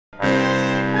Howdy,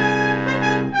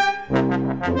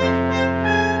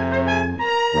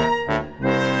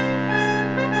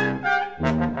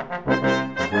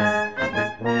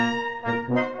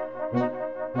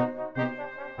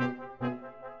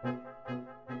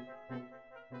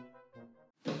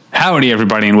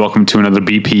 everybody, and welcome to another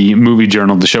BP Movie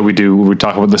Journal, the show we do where we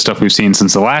talk about the stuff we've seen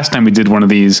since the last time we did one of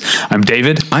these. I'm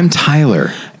David. I'm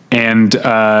Tyler. And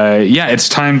it's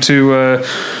time to...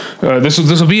 this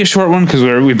will be a short one because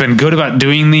we've been good about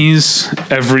doing these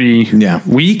every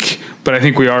week, but I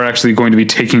think we are actually going to be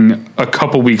taking a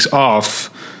couple weeks off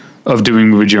of doing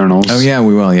movie journals. Oh, yeah,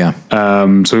 we will, yeah.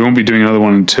 So we won't be doing another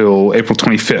one until April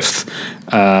 25th.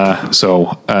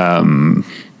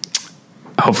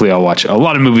 Hopefully I'll watch a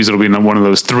lot of movies. It'll be one of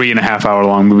those 3.5 hour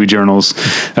long movie journals.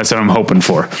 That's what I'm hoping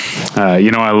for. I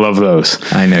love those.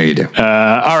 I know you do.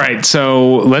 All right.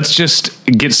 So let's just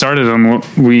get started on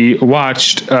what we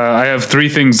watched. I have 3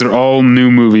 things. They're all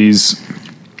new movies.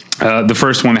 The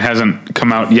first one hasn't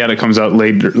come out yet. It comes out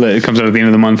later. It comes out at the end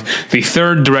of the month. The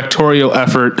third directorial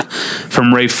effort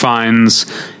from Ralph Fiennes.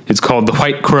 It's called The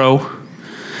White Crow.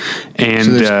 And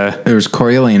so there's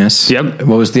Coriolanus. Yep.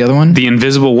 What was the other one? The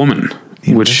Invisible Woman.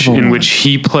 In which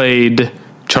he played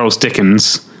Charles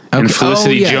Dickens and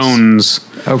Felicity Jones.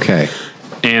 Okay.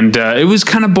 And it was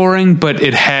kind of boring, but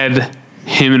it had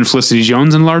him and Felicity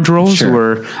Jones in large roles.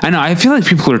 Sure. I feel like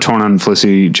people are torn on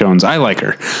Felicity Jones. I like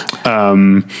her.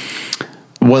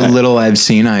 What little I've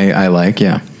seen, I like,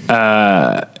 yeah.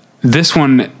 This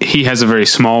one, he has a very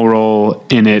small role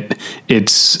in it.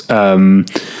 It's...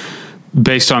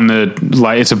 based on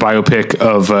it's a biopic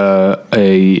of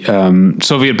a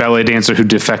Soviet ballet dancer who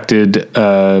defected to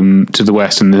the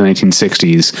West in the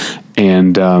 1960s,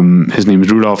 and his name is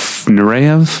Rudolf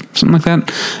Nureyev, something like that.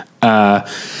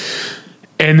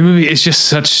 And the movie is just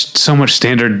so much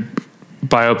standard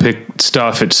biopic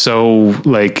stuff. It's so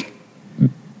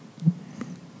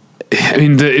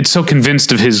it's so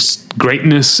convinced of his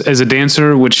greatness as a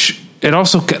dancer, which. It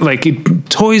also it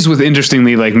toys with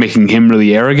interestingly making him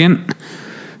really arrogant,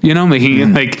 making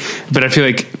it but I feel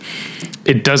like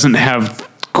it doesn't have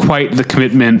quite the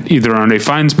commitment either on Ralph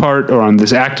Fiennes' part or on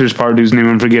this actor's part, whose name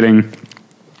I'm forgetting,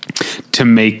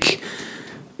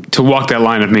 to walk that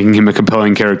line of making him a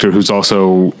compelling character who's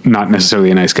also not necessarily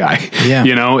a nice guy. Yeah.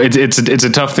 It's a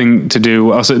tough thing to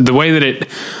do. Also, the way that it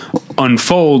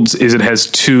unfolds is it has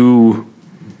 2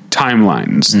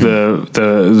 timelines.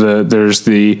 There's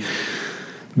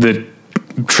the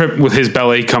trip with his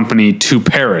ballet company to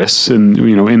Paris and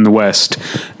in the West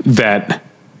that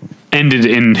ended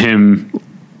in him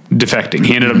defecting.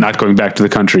 He ended up not going back to the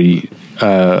country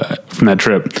from that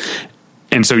trip.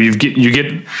 And so you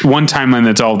get one timeline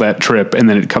that's all that trip, and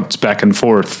then it comes back and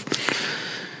forth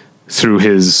through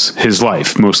his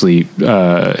life, mostly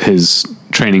his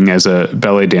training as a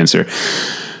ballet dancer.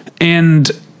 And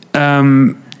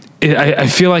I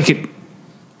feel like it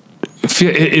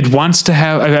wants to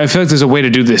have. I feel like there's a way to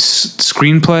do this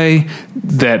screenplay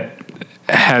that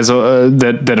has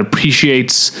that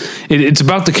appreciates. It's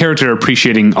about the character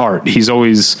appreciating art. He's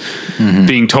always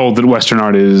being told that Western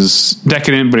art is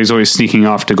decadent, but he's always sneaking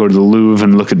off to go to the Louvre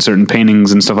and look at certain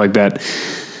paintings and stuff like that.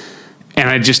 And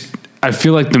I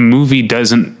feel like the movie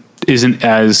isn't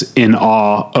as in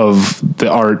awe of the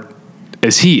art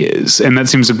as he is, and that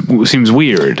seems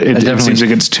weird. It seems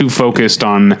like it's too focused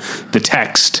on the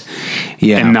text,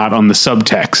 and not on the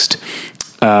subtext.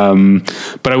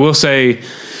 But I will say,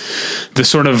 the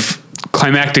sort of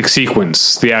climactic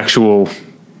sequence, the actual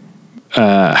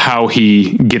how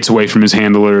he gets away from his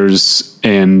handlers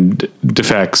and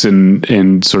defects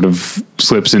and sort of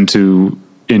slips into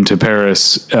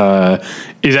Paris,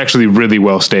 is actually really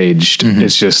well staged.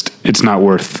 It's not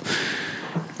worth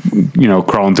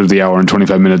crawling through the hour and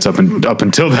 25 minutes up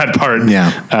until that part,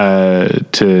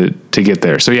 to get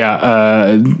there. So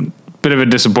bit of a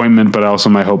disappointment, but also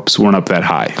my hopes weren't up that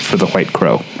high for The White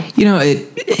Crow.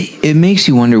 It makes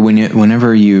you wonder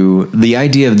whenever the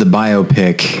idea of the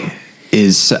biopic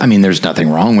is, there's nothing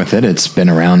wrong with it. It's been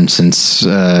around since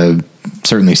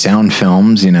certainly sound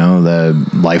films, the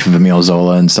Life of Emile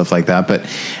Zola and stuff like that. But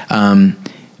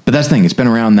that's the thing, it's been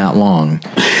around that long,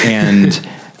 and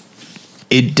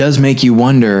it does make you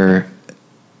wonder.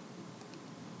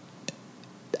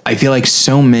 I feel like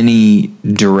so many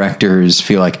directors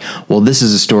feel like, well, this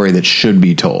is a story that should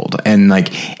be told. And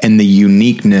the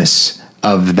uniqueness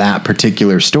of that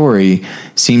particular story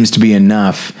seems to be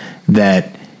enough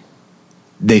that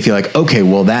they feel like, okay,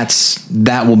 well,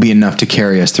 that will be enough to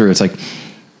carry us through. It's like,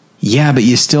 yeah, but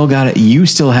you still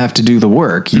have to do the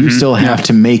work. You still have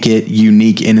to make it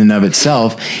unique in and of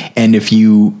itself. And if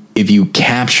you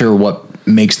capture what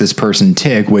makes this person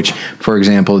tick, which, for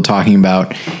example, talking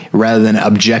about rather than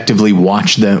objectively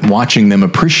watching them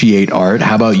appreciate art,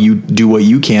 how about you do what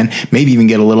you can, maybe even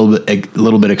get a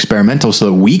little bit experimental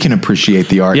so that we can appreciate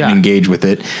the art and engage with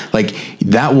it. Like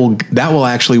that will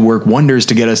actually work wonders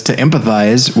to get us to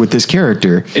empathize with this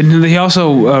character. And he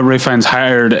also, Ralph Fiennes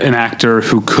hired an actor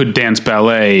who could dance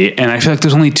ballet, and I feel like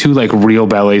there's only 2 like real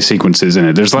ballet sequences in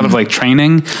it. There's a lot of like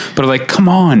training, but like, come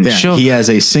on, show. He has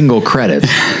a single credit,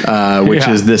 which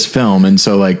is this film, and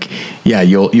so like,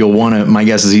 you'll want to. My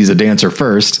guess is he's a dancer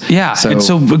first. Yeah, and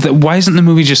so why isn't the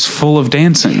movie just full of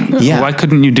dancing? Yeah, why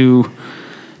couldn't you do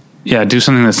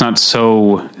something that's not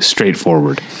so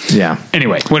straightforward? Yeah.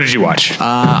 Anyway, what did you watch?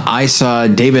 I saw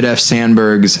David F.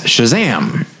 Sandberg's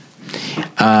Shazam!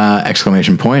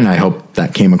 Exclamation point. I hope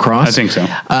that came across. I think so.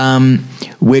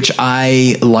 Which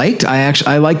I liked.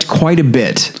 I liked quite a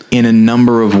bit in a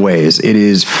number of ways. It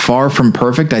is far from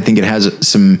perfect. I think it has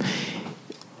some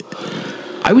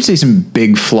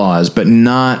big flaws, but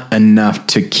not enough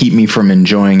to keep me from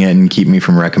enjoying it and keep me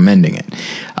from recommending it.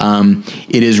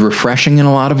 It is refreshing in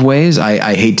a lot of ways.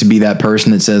 I hate to be that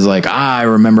person that says like, I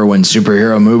remember when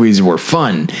superhero movies were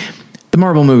fun. The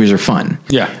Marvel movies are fun.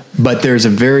 Yeah. But they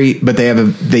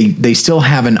still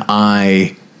have an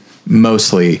eye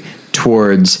mostly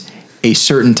towards a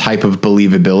certain type of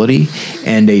believability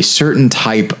and a certain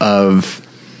type of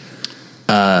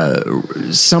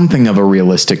something of a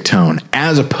realistic tone,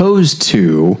 as opposed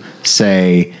to,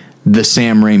 say, the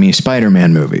Sam Raimi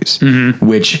Spider-Man movies,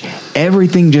 which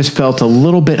everything just felt a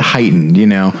little bit heightened,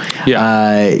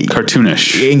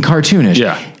 cartoonish.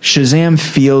 Yeah. Shazam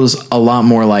feels a lot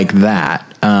more like that,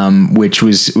 which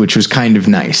was kind of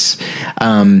nice.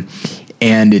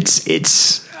 And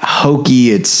it's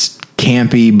hokey, it's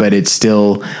campy, but it's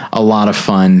still a lot of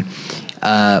fun.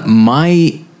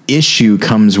 My issue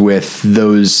comes with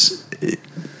those.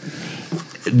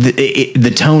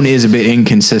 The tone is a bit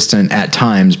inconsistent at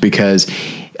times because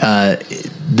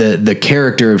the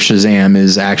character of Shazam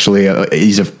is actually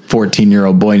he's a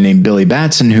 14-year-old boy named Billy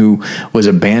Batson who was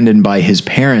abandoned by his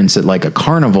parents at like a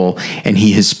carnival, and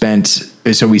he has spent.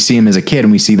 So we see him as a kid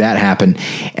and we see that happen.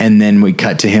 And then we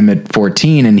cut to him at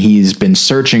 14 and he's been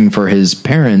searching for his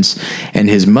parents and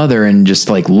his mother and just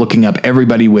like looking up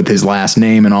everybody with his last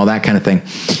name and all that kind of thing.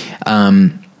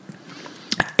 And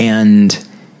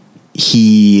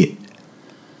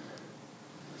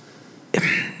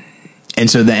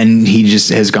so then he just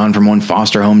has gone from one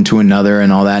foster home to another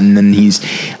and all that. And then he's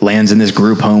lands in this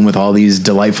group home with all these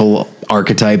delightful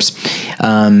archetypes.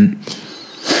 And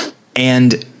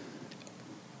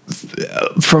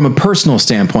from a personal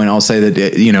standpoint, I'll say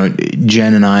that,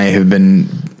 Jen and I have been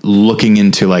looking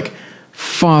into like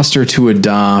foster to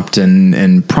adopt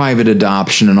and private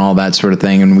adoption and all that sort of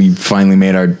thing. And we finally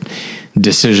made our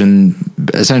decision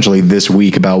essentially this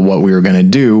week about what we were going to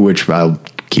do, which I'll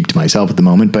keep to myself at the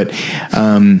moment. But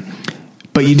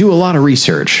you do a lot of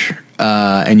research,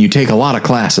 and you take a lot of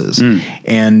classes.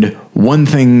 And one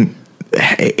thing,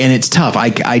 and it's tough.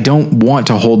 I don't want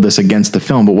to hold this against the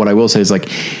film, but what I will say is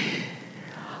like,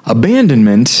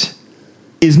 abandonment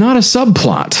is not a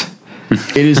subplot.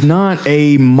 It is not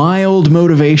a mild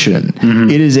motivation.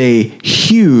 It is a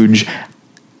huge,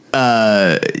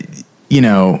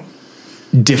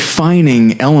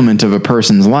 defining element of a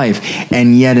person's life.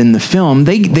 And yet in the film,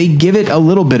 they give it a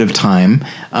little bit of time,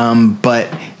 but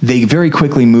they very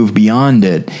quickly move beyond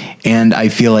it. And I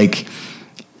feel like,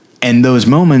 and those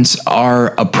moments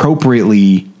are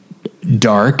appropriately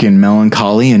dark and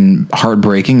melancholy and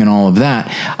heartbreaking and all of that.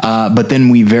 But then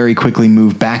we very quickly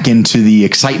move back into the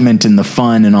excitement and the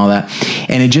fun and all that.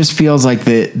 And it just feels like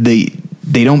they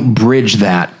don't bridge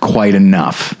that quite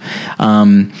enough.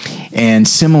 And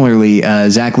similarly,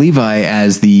 Zach Levi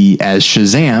as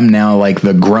Shazam, now like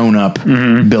the grown up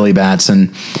Billy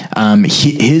Batson,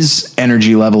 his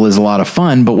energy level is a lot of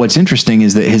fun. But what's interesting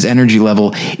is that his energy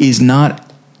level is not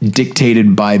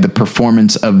dictated by the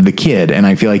performance of the kid, and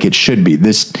I feel like it should be.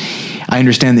 I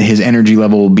understand that his energy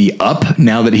level will be up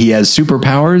now that he has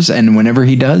superpowers, and whenever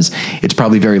he does, it's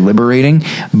probably very liberating,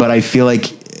 but I feel like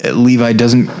Levi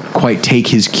doesn't quite take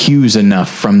his cues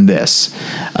enough from this.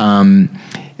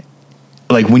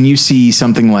 Like when you see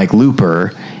something like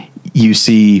Looper, you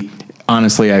see,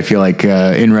 honestly, I feel like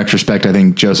in retrospect, I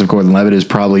think Joseph Gordon-Levitt is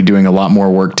probably doing a lot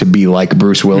more work to be like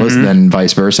Bruce Willis than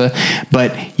vice versa.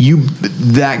 But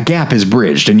that gap is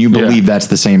bridged, and you believe that's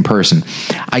the same person.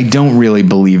 I don't really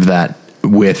believe that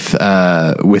with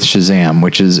Shazam,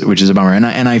 which is a bummer.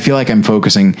 And I feel like I'm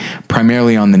focusing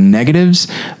primarily on the negatives.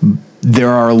 There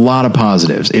are a lot of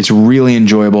positives. It's really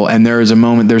enjoyable. And there's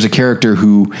a character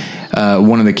who,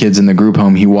 one of the kids in the group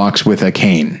home, he walks with a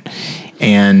cane.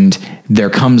 And there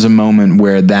comes a moment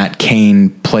where that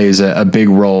cane plays a big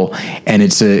role, and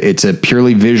it's a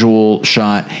purely visual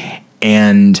shot,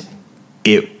 and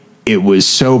it was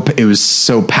so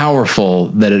powerful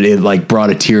that it like brought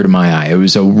a tear to my eye. It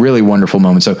was a really wonderful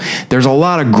moment. So there's a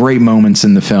lot of great moments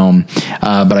in the film,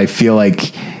 but I feel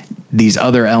like these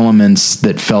other elements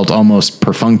that felt almost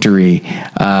perfunctory,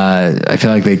 I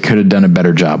feel like they could have done a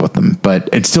better job with them. But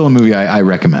it's still a movie I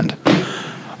recommend.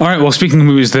 All right. Well, speaking of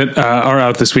movies that are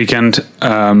out this weekend,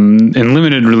 in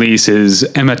limited release is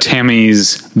Emma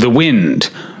Tammy's The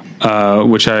Wind,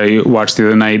 which I watched the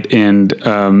other night, and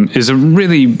is a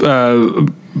really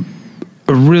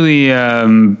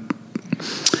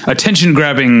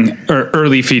attention-grabbing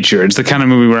early feature. It's the kind of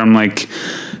movie where I'm like,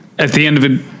 at the end of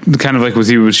it, kind of like with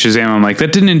you with Shazam, I'm like,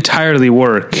 that didn't entirely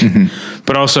work,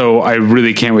 but also I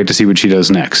really can't wait to see what she does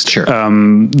next. Sure.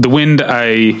 The Wind,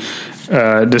 I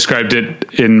described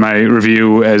it in my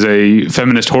review as a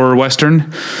feminist horror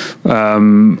Western.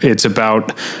 It's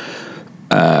about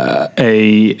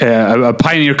a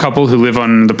pioneer couple who live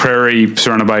on the prairie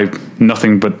surrounded by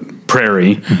nothing but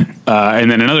prairie.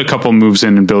 And then another couple moves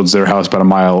in and builds their house about a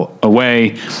mile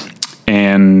away.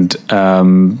 And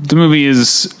the movie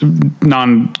is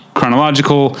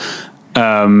non-chronological,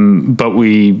 but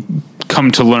we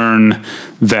come to learn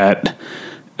that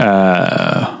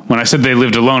when I said they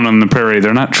lived alone on the prairie,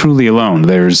 they're not truly alone.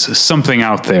 There's something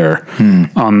out there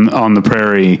on the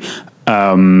prairie.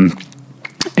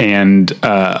 And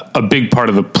a big part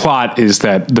of the plot is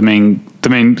that the main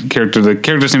character, the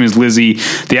character's name is Lizzie.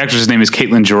 The actress's name is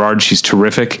Caitlin Gerard. She's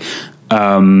terrific.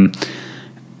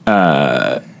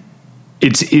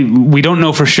 We don't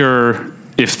know for sure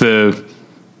if the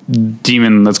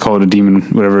demon, let's call it a demon,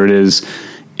 whatever it is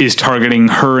targeting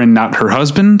her and not her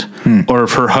husband, or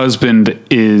if her husband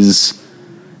is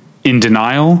in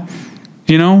denial,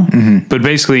 but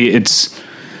basically it's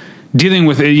dealing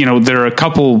with, they're a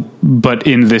couple, but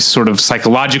in this sort of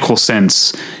psychological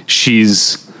sense,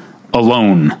 she's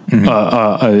alone,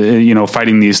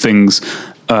 fighting these things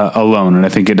alone. And I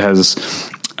think it has,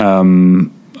 I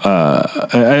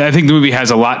think the movie has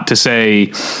a lot to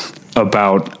say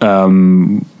about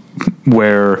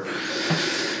where,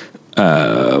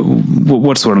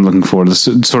 what's the word I'm looking for? This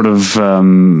sort of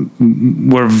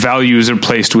where values are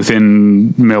placed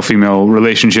within male-female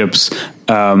relationships.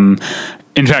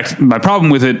 In fact, my problem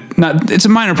with it's a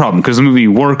minor problem because the movie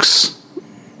works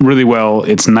really well.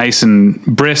 It's nice and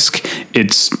brisk.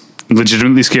 It's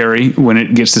legitimately scary when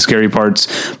it gets to scary parts.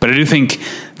 But I do think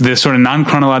the sort of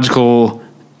non-chronological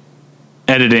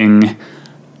editing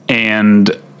and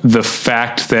the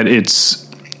fact that it's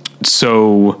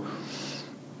so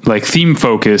like theme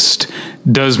focused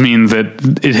does mean that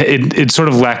it sort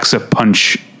of lacks a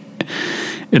punch.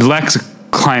 It lacks a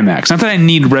climax. Not that I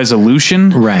need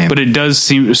resolution, right? But it does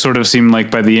seem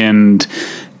like by the end,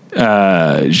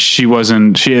 I'm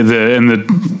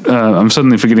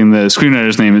suddenly forgetting the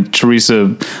screenwriter's name. It's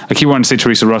Teresa. I keep wanting to say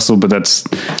Teresa Russell, but that's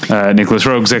Nicholas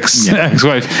Roeg's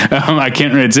ex-wife. I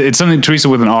can't. It's something Teresa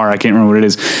with an R. I can't remember what it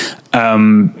is.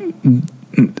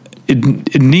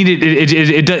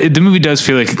 The movie does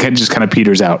feel like it just kind of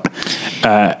peters out.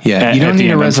 You don't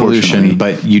need a resolution,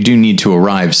 but you do need to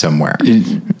arrive somewhere.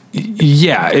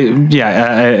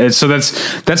 So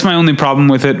that's my only problem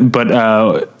with it. But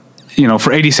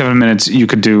for 87 minutes, you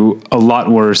could do a lot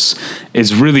worse.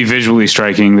 It's really visually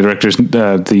striking. The director's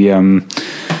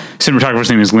cinematographer's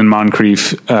name is Lynn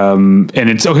Moncrief, and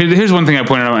it's okay. Here's one thing I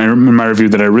pointed out in my review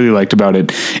that I really liked about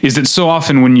it is that so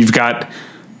often when you've got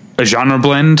a genre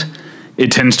blend,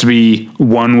 it tends to be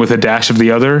one with a dash of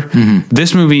the other.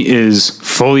 This movie is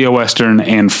fully a Western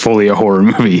and fully a horror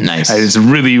movie. Nice. It's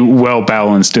really well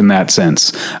balanced in that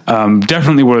sense.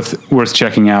 Definitely worth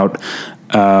checking out.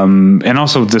 And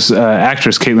also this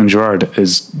actress, Caitlin Gerard,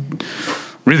 is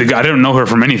really good. I don't know her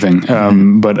from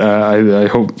anything, but I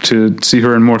hope to see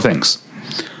her in more things.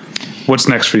 What's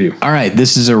next for you? All right,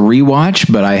 this is a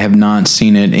rewatch, but I have not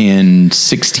seen it in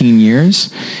 16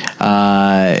 years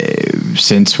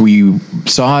since we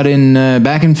saw it in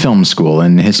back in film school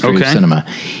in history of cinema.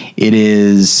 It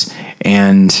is,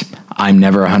 and I'm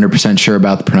never 100% sure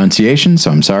about the pronunciation,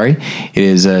 so I'm sorry. It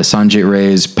is Sanjay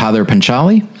Ray's Pather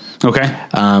Panchali. Okay.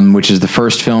 Which is the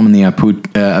first film in the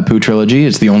Apu trilogy.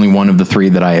 It's the only one of the three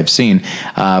that I have seen,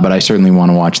 but I certainly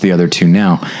want to watch the other two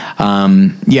now.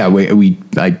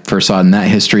 I first saw it in that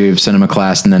history of cinema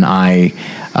class, and then I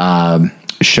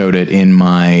showed it in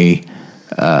my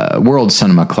world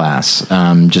cinema class,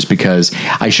 just because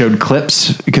I showed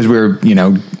clips because we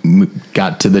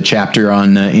got to the chapter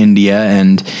on India,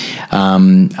 and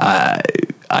I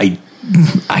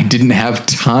didn't have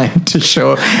time to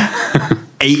show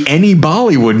any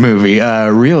Bollywood movie,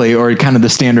 really, or kind of the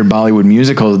standard Bollywood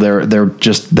musicals.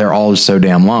 They're all so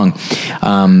damn long.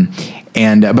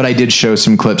 But I did show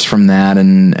some clips from that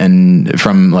and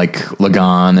from like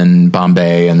Lagan and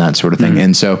Bombay and that sort of thing.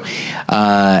 And so,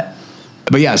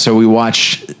 but yeah, so we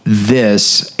watched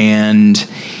this, and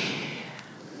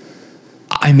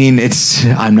I mean,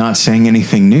 I'm not saying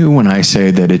anything new when I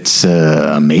say that it's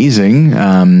amazing,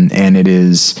 and it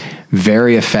is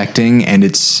very affecting, and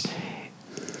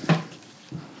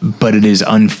but it is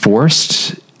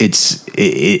unforced. It's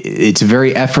a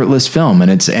very effortless film,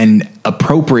 and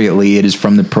appropriately it is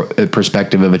from the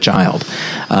perspective of a child,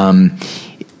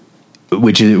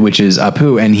 which is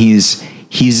Apu, and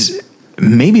he's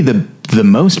maybe the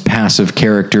most passive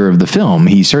character of the film.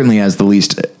 He certainly has the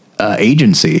least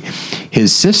agency.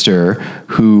 His sister,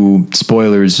 who,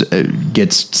 spoilers,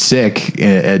 gets sick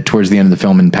towards the end of the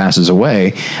film and passes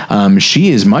away, she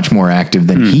is much more active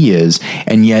than he is,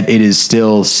 and yet it is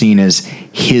still seen as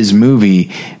his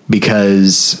movie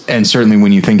because, and certainly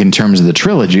when you think in terms of the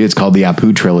trilogy, it's called the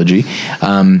Apu trilogy.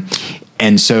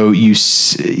 And so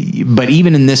but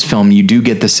even in this film, you do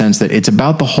get the sense that it's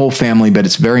about the whole family, but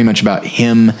it's very much about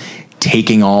him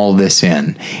taking all this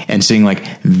in and seeing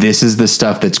like, this is the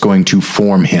stuff that's going to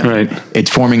form him. Right. It's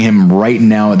forming him right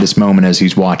now at this moment as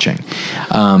he's watching.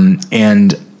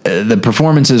 The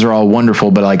performances are all wonderful,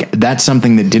 but like, that's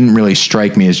something that didn't really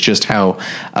strike me, is just how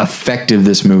effective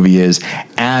this movie is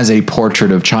as a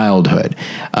portrait of childhood.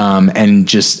 And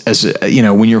just as,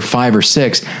 when you're 5 or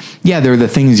 6, yeah, there are the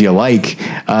things you like,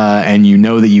 and you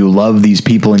know that you love these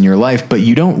people in your life, but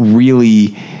you don't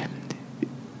really,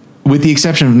 with the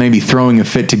exception of maybe throwing a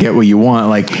fit to get what you want,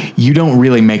 like, you don't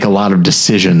really make a lot of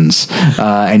decisions,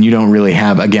 and you don't really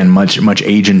have, again, much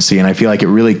agency. And I feel like it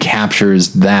really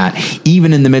captures that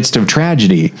even in the midst of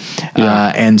tragedy.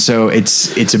 Yeah. And so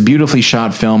it's a beautifully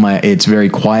shot film. It's very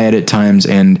quiet at times,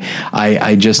 and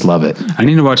I just love it. I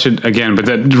need to watch it again, but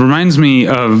that reminds me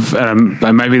of, I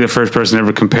might be the first person to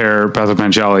ever compare Patha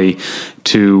Panchali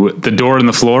to The Door on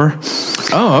the Floor.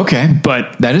 Oh, okay.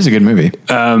 But that is a good movie.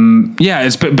 Yeah,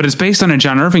 it's based on a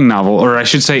John Irving novel, or I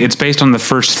should say it's based on the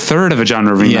first third of a John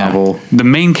Irving novel. The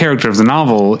main character of the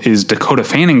novel is Dakota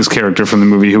Fanning's character from the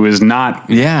movie, who is not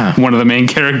one of the main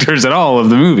characters at all of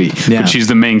the movie, but she's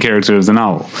the main character of the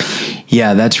novel.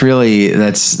 Yeah, that's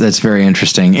very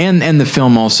interesting. And the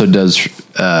film also does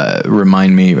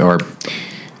remind me, or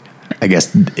I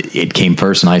guess it came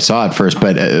first and I saw it first,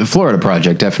 but Florida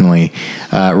Project definitely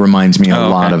reminds me a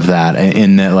lot of that,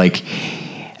 in that, like,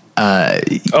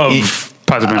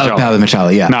 Patha Panchali. Patha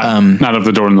Panchali, yeah. Not of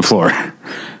The Door on the Floor.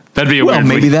 That'd be a weird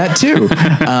maybe that too.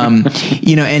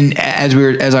 And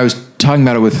as I was talking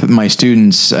about it with my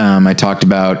students, I talked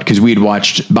about, because we had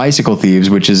watched Bicycle Thieves,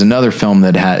 which is another film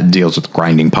that deals with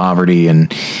grinding poverty and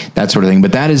that sort of thing.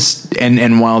 But that is,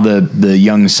 and while the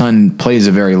young son plays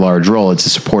a very large role, it's a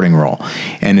supporting role,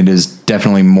 and it is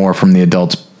definitely more from the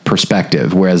adult's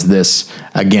perspective. Whereas this,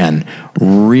 again,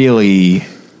 really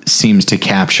seems to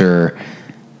capture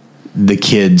the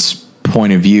kid's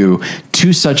point of view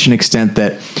to such an extent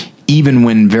that even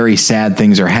when very sad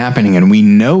things are happening, and we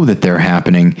know that they're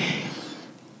happening,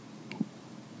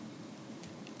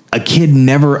 a kid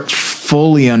never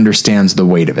fully understands the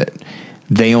weight of it.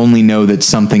 They only know that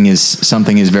something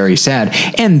is very sad,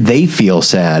 and they feel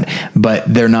sad, but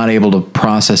they're not able to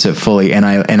process it fully. And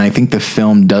I think the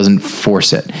film doesn't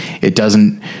force it. It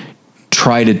doesn't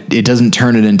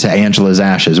turn it into Angela's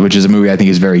Ashes, which is a movie I think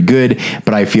is very good,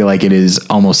 but I feel like it is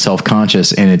almost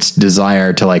self-conscious in its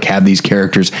desire to like have these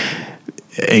characters,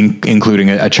 including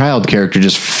a child character,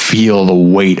 just feel the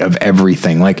weight of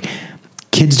everything. Like,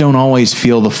 kids don't always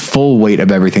feel the full weight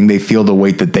of everything. They feel the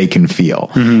weight that they can feel.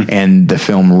 Mm-hmm. And the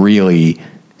film really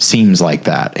seems like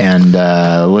that. And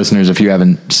listeners, if you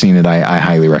haven't seen it, I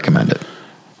highly recommend it.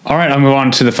 All right, I'll move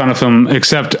on to the final film,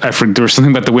 except there was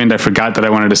something about the wind I forgot that I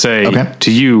wanted to say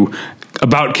to you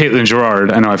about Caitlin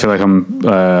Gerard. I know I feel like I'm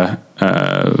a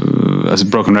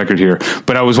broken record here,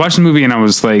 but I was watching the movie and I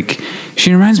was like,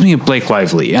 she reminds me of Blake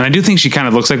Lively. And I do think she kind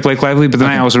of looks like Blake Lively, but then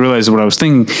I also realized what I was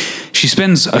thinking. She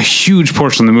spends a huge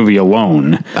portion of the movie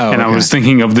alone. I was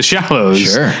thinking of The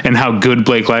Shallows and how good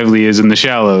Blake Lively is in The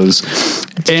Shallows.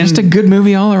 It's just a good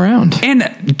movie all around.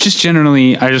 And just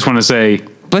generally, I just want to say,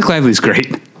 Blake Lively's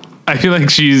great. I feel like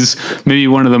she's maybe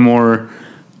one of the more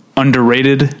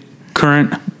underrated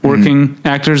current working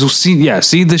actors. See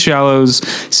The Shallows,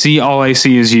 see All I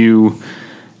See Is You.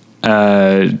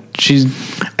 I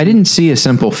didn't see A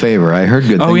Simple Favor. I heard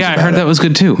good things. Oh yeah, I heard that was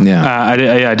good too. Yeah,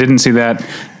 I didn't see that.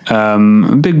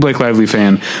 Big Blake Lively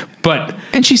fan,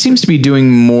 and she seems to be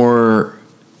doing more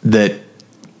that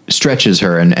stretches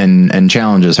her and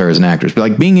challenges her as an actress. But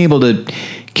like being able to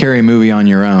carry a movie on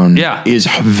your own is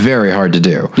very hard to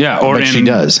do. Yeah, but she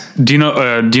does. Do you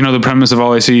know the premise of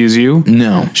All I See Is You?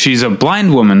 No. She's a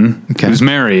blind woman who's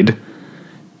married,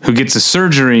 who gets a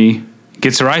surgery,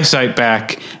 gets her eyesight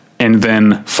back, and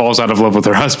then falls out of love with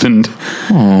her husband.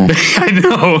 I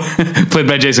know. Played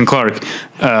by Jason Clarke.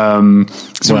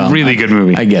 It's a really good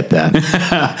movie. I get that.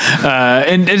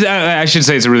 And I should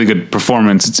say it's a really good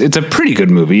performance. It's a pretty good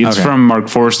movie. It's from Mark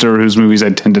Forster, whose movies I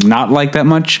tend to not like that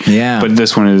much. Yeah. But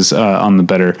this one is on the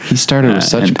better. He started with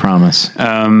such promise.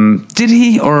 Did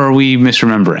he, or are we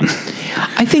misremembering?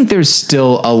 I think there's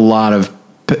still a lot of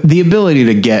the ability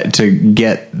to get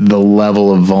the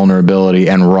level of vulnerability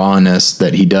and rawness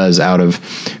that he does out of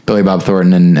Billy Bob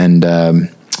Thornton and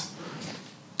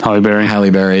Halle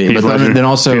Berry, but then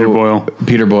also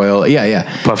Peter Boyle,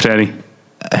 Puff Daddy.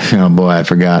 Oh boy, I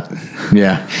forgot.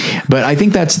 Yeah, but I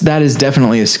think that is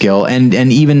definitely a skill, and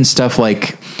even stuff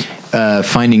like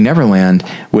Finding Neverland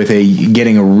with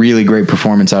getting a really great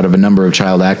performance out of a number of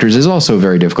child actors is also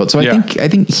very difficult. So I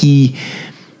think he,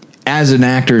 as an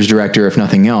actor's director, if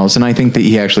nothing else, and I think that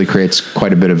he actually creates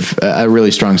quite a bit of a really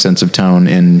strong sense of tone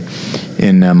in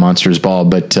Monsters Ball.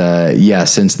 But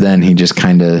since then he just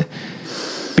kind of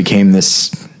became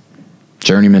this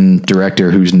journeyman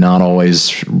director who's not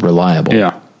always reliable.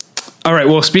 Yeah. All right.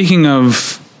 Well, speaking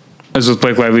of, as with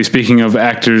Blake Lively, speaking of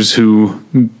actors who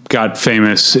got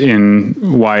famous in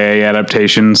YA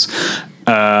adaptations,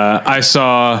 I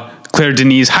saw Claire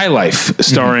Denis' High Life,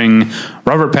 starring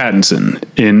Robert Pattinson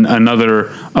in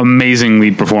another amazing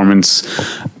lead performance.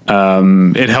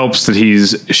 It helps that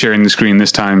he's sharing the screen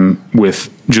this time with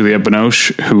Juliette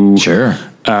Binoche, who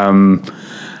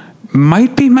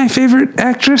might be my favorite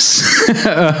actress.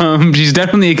 She's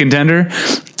definitely a contender.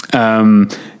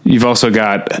 You've also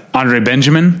got Andre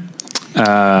Benjamin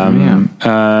in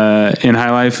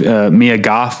High Life, Mia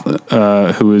Goth,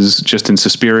 who was just in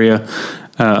Suspiria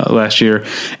last year,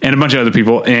 and a bunch of other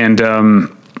people. And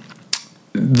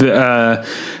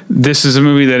this is a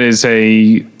movie that is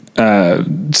a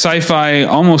sci-fi,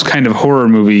 almost kind of horror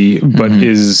movie, but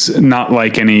is not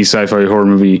like any sci-fi horror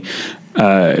movie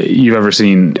you've ever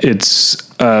seen. It's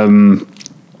the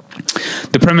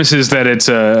premise is that it's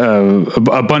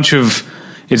a bunch of,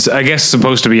 it's, I guess,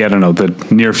 supposed to be, I don't know, the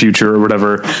near future or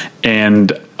whatever,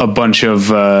 and a bunch of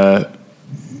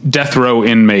death row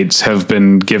inmates have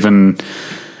been given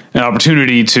an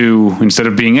opportunity to, instead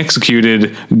of being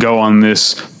executed, go on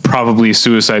this probably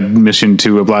suicide mission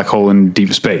to a black hole in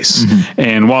deep space.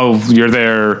 And while you're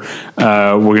there,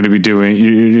 you're going to be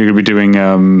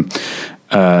doing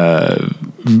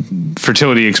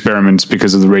fertility experiments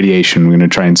because of the radiation. We're going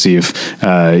to try and see if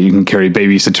you can carry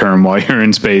babies to term while you're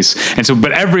in space. And so,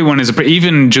 but everyone is,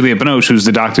 even Juliette Binoche, who's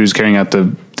the doctor who's carrying out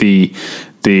the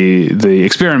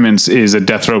experiments, is a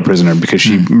death row prisoner because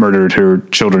she murdered her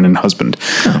children and husband.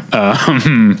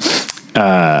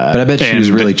 But I bet she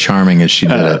was really charming as she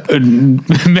did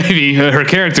it. Maybe her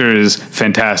character is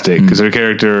fantastic because her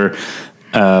character,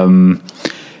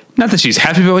 not that she's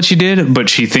happy about what she did, but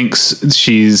she thinks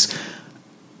she's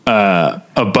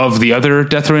above the other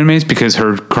death row inmates because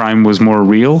her crime was more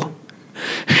real.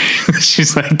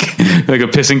 She's like a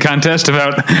pissing contest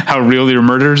about how real their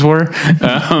murders were.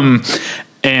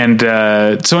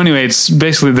 So anyway, it's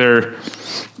basically they're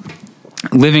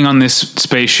living on this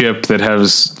spaceship that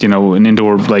has, an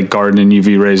indoor like garden and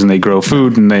UV rays, and they grow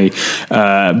food, and they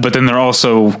but then they're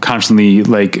also constantly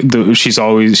she's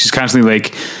constantly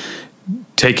like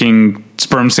taking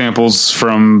sperm samples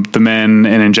from the men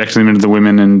and injecting them into the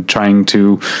women and trying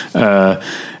to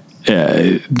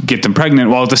get them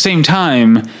pregnant, while at the same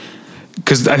time,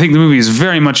 because I think the movie is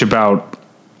very much about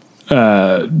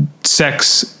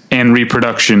sex and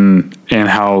reproduction and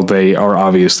how they are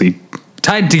obviously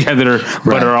tied together,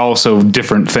 but are also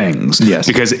different things. Yes.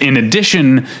 Because in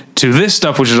addition to this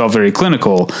stuff, which is all very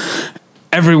clinical,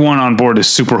 everyone on board is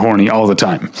super horny all the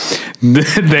time.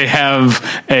 They have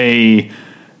a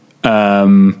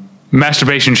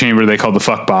masturbation chamber they call the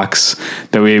fuck box,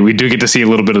 that we do get to see a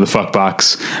little bit of the fuck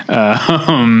box.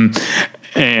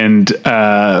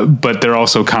 But they're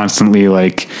also constantly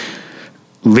like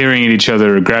leering at each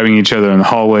other, grabbing each other in the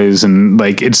hallways, and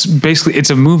it's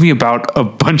a movie about a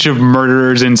bunch of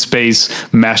murderers in space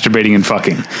masturbating and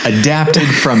fucking. Adapted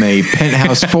from a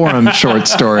Penthouse Forum short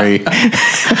story.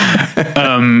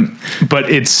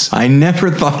 But it's... I never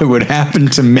thought it would happen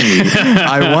to me.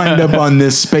 I wind up on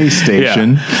this space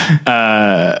station.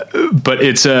 Yeah. But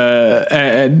it's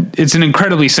an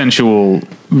incredibly sensual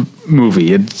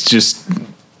movie. It's just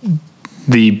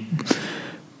the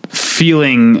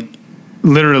feeling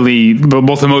literally, but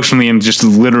both emotionally and just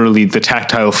literally the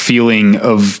tactile feeling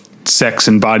of sex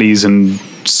and bodies and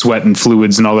sweat and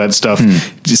fluids and all that stuff,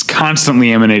 just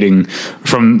constantly emanating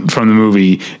from the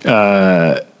movie.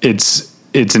 It's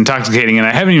intoxicating, and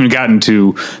I haven't even gotten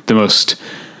to the most.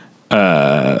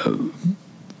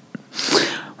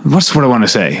 What's what I want to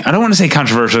say? I don't want to say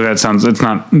controversial. That sounds. It's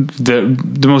not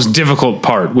the most difficult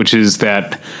part, which is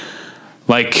that,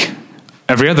 like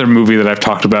every other movie that I've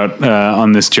talked about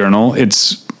on this journal,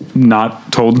 it's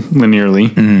not told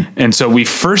linearly. And so we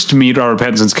first meet Robert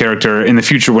Pattinson's character in the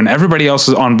future when everybody else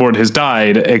is on board has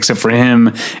died except for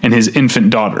him and his infant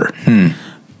daughter.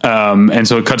 And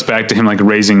so it cuts back to him like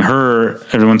raising her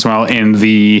every once in a while. And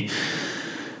the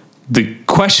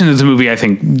question that the movie, I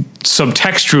think,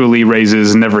 subtextually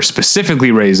raises, never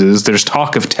specifically raises, there's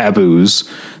talk of taboos.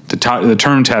 The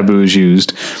term taboo is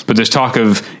used, but there's talk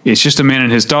of it's just a man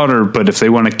and his daughter, but if they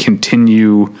want to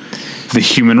continue the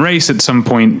human race at some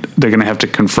point, they're going to have to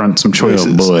confront some choices.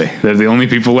 Oh boy. They're the only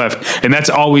people left. And that's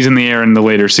always in the air in the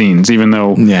later scenes, even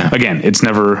though, again, it's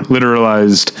never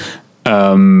literalized.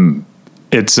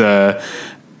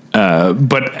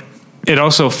 But it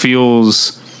also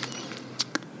feels...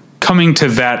 coming to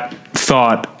that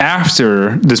thought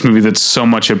after this movie that's so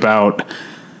much about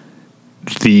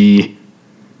the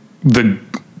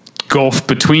gulf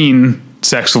between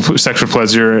sexual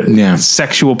pleasure,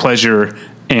 sexual pleasure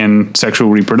and sexual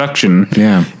reproduction.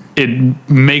 It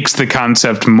makes the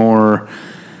concept more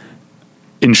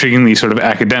intriguingly sort of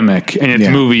academic, and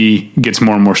the movie gets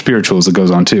more and more spiritual as it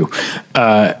goes on too.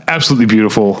 Absolutely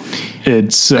beautiful.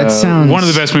 It's one of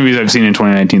the best movies I've seen in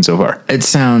 2019 so far. It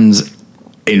sounds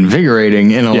invigorating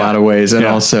in a lot of ways, and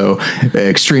also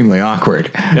extremely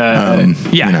awkward. And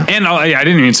I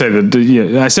didn't even say that.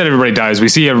 I said everybody dies. We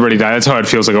see everybody die. That's how it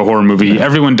feels like a horror movie.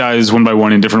 Everyone dies one by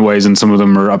one in different ways, and some of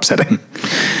them are upsetting.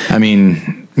 I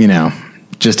mean,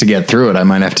 just to get through it, I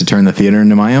might have to turn the theater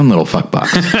into my own little fuck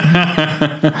box.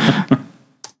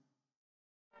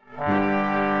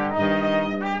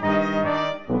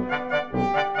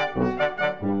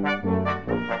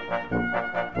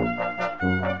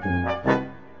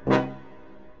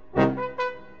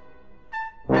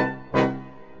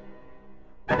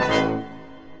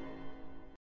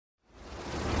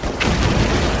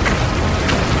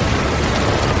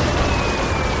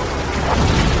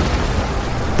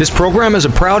 This program is a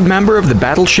proud member of the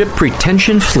Battleship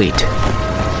Pretension Fleet.